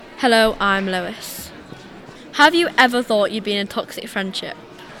Hello, I'm Lois. Have you ever thought you'd be in a toxic friendship?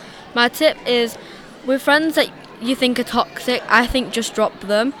 My tip is, with friends that you think are toxic, I think just drop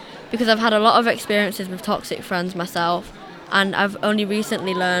them, because I've had a lot of experiences with toxic friends myself, and I've only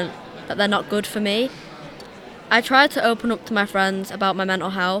recently learned that they're not good for me. I tried to open up to my friends about my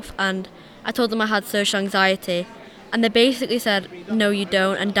mental health, and I told them I had social anxiety, and they basically said, no you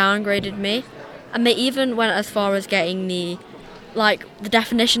don't, and downgraded me. And they even went as far as getting the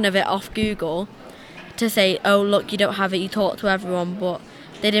definition of it off Google to say, oh look, you don't have it, you talk to everyone, but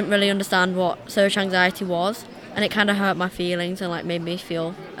they didn't really understand what social anxiety was, and it kind of hurt my feelings and made me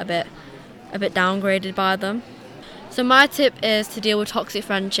feel a bit downgraded by them. So my tip is to deal with toxic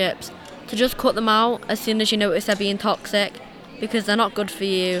friendships, to just cut them out as soon as you notice they're being toxic, because they're not good for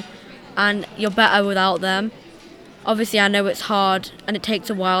you and you're better without them. Obviously I know it's hard and it takes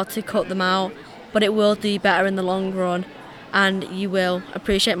a while to cut them out, but it will do better in the long run and you will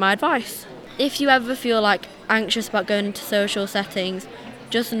appreciate my advice. If you ever feel anxious about going into social settings,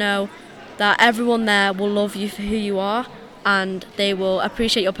 just know that everyone there will love you for who you are and they will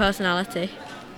appreciate your personality.